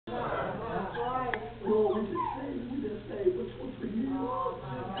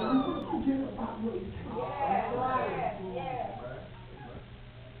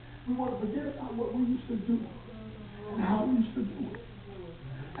We want to forget about what we used to do and how we used to do it.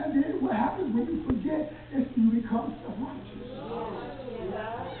 And then what happens when you forget is you become self-righteous.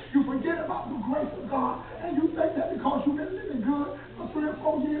 You forget about the grace of God, and you think that because you've been living good for 3 or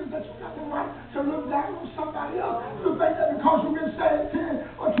 4 years that you got the right to look down on somebody else. You think that because you've been saved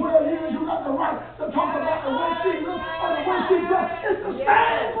 10 or 12 years, you got the right to talk about the way she looks or the way she dressed. It's the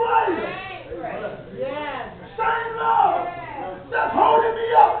same grace. Yes. Same love. That's holding me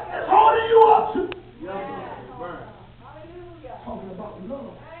up. It's holding you up too. Talking about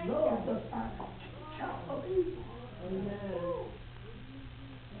love. Love does not count of evil. Amen.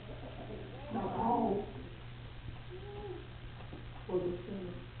 Now, Paul was a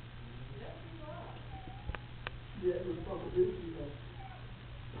sinner. Yet the responsibility of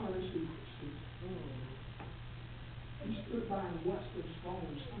punishing Christians. He stood by and watched them strong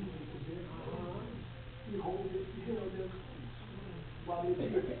and stealing to death. He held their clothes while they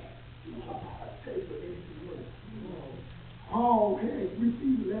did a hard table in his way. Paul had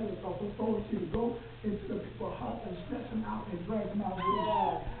received letters of authority to go into the people's heart and stretch them out and drag them out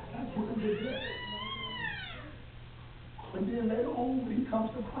and put them to death. And then later on, when he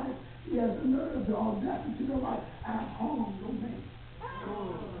comes to Christ, he has the nerve, the audacity to write, I have harmed no man.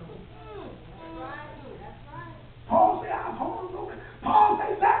 Paul said, I have harmed no man. Paul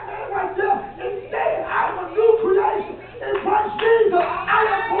said, that man right there is dead. I am a new creation in Christ Jesus. I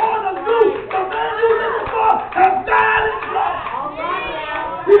am born anew. The man you living for has died in Christ.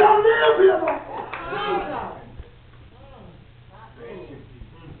 He don't live here no more.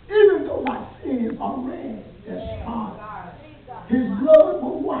 Even though my sins are red as scarlet, his blood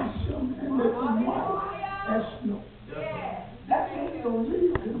will wash them and make them white as snow. That ain't no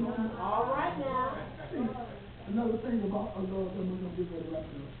live here no more. All right now. See, another thing about a love that we're going to get ready to wrap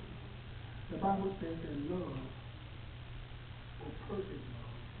it up. The Bible says that love, or perfect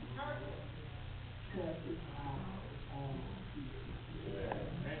love, casts out all fear.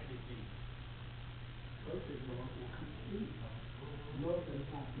 Perfect love or complete love. Love that is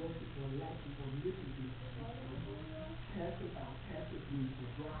not broken or lacking or missing anything. Cast it out. Cast it means to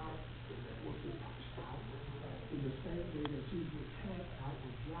drive or to push out. In the same way that Jesus was cast out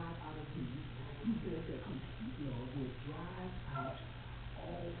or drive out of me, he said that complete love will drive out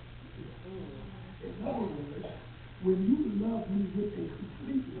all fear. In other words, when you love me with a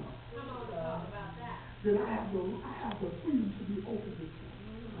complete love, then I have the freedom to be open with you.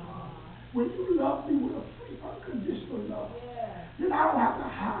 When you love me with a free, unconditional love, then I don't have to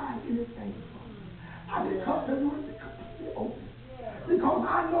hide anything from you. I can come to you and be completely open. Because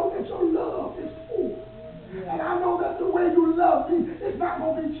I know that your love is full. And I know that the way you love me is not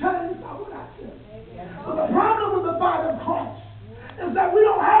going to be changed by what I tell you. But the problem with the body of Christ is that we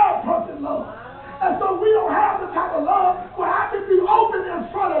don't have perfect love. And so we don't have the type of love where I can be open in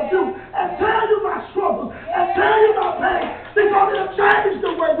front of you and tell you my struggles and tell you my pain, because it'll change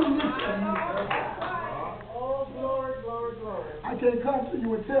the way you look at me. Oh, glory, glory, glory. I can't come to you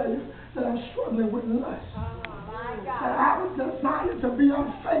and tell you that I'm struggling with lust. That I was desired to be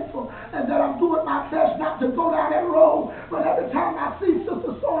unfaithful and that I'm doing my best not to go down that road. But every time I see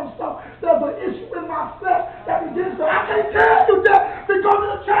Sister So-and-so, there's an issue in my flesh that begins to, I can't tell you that because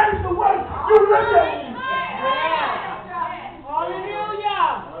it'll change the way you look at me. Hallelujah.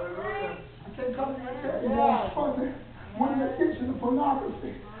 I can't come to you and tell you that I'm struggling with an addiction to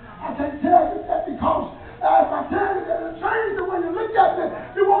pornography. I can't tell you that because if I tell you that it'll change the way you look at me,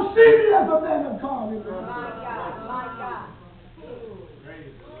 you won't see me as a man of God.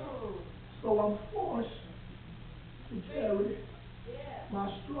 So I'm forced to carry my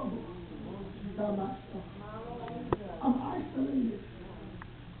struggle by myself. I'm isolated.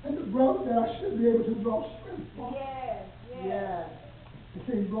 And the brother that I should be able to draw strength from, I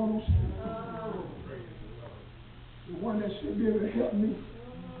can't draw no strength. The one that should be able to help me,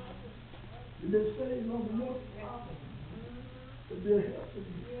 you've been saved long enough to be a help to me.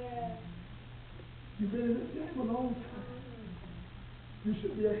 You've been in this game a long time. You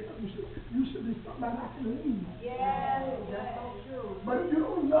should be a help. You should be somebody I can lean on. That's so true. But if you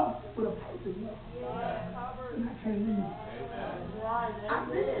don't love with a perfect love, then I can't lean on. I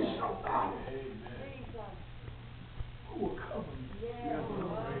need somebody who will cover me.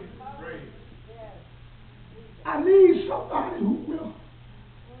 I need somebody who will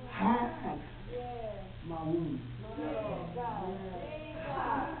hide my wounds.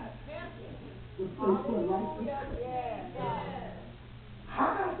 Hide the place where life is cut.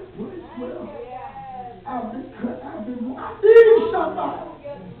 Hide the place where I've been cut. I need somebody.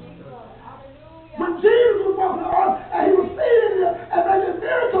 When Jesus was walking the earth and he was feeding them and making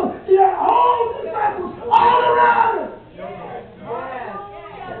miracles, he had all the disciples all around him.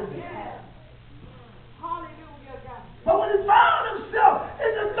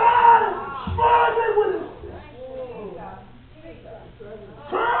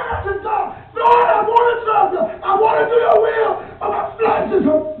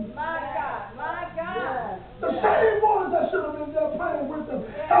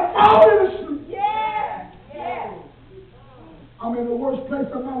 falling asleep. Yeah. Yeah. I'm in the worst place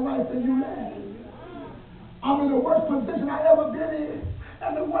of my life than you last. I'm in the worst position I ever been in.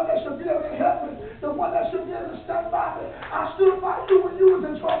 And the one that should be able to help me, the one that should be able to stand by me. I stood by you when you was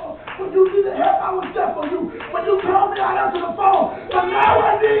in trouble. When you needed help, I was there for you. When you called me, I answered the phone. But now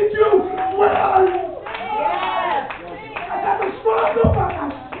I need you. Where are you? Yes. I got to struggle by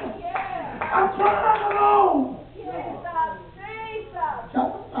myself. I'm crying alone.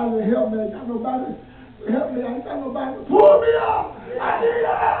 Got nobody to help me. Got nobody to help me. I ain't got nobody to pull me up. I need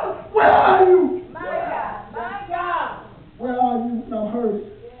help. Where are you? My God. My God. Where are you when I'm hurting?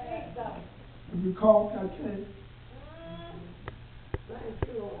 When you call, I came.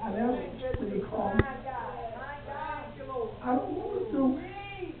 I answered when you called me. I don't want to do it.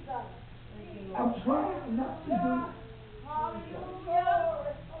 I'm trying not to do it.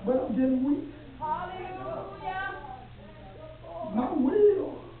 But I'm getting weak. My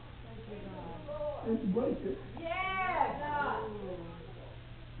will is breaking.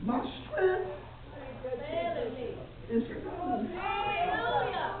 My strength is failing.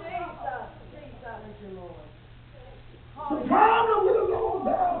 The problem with a long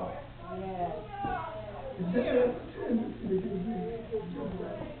battle is that there's a tendency to get weak.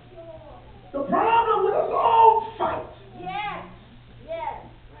 The problem with a long fight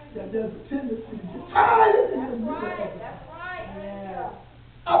is that there's a tendency to get tired in the middle of it.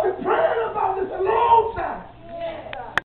 I've been praying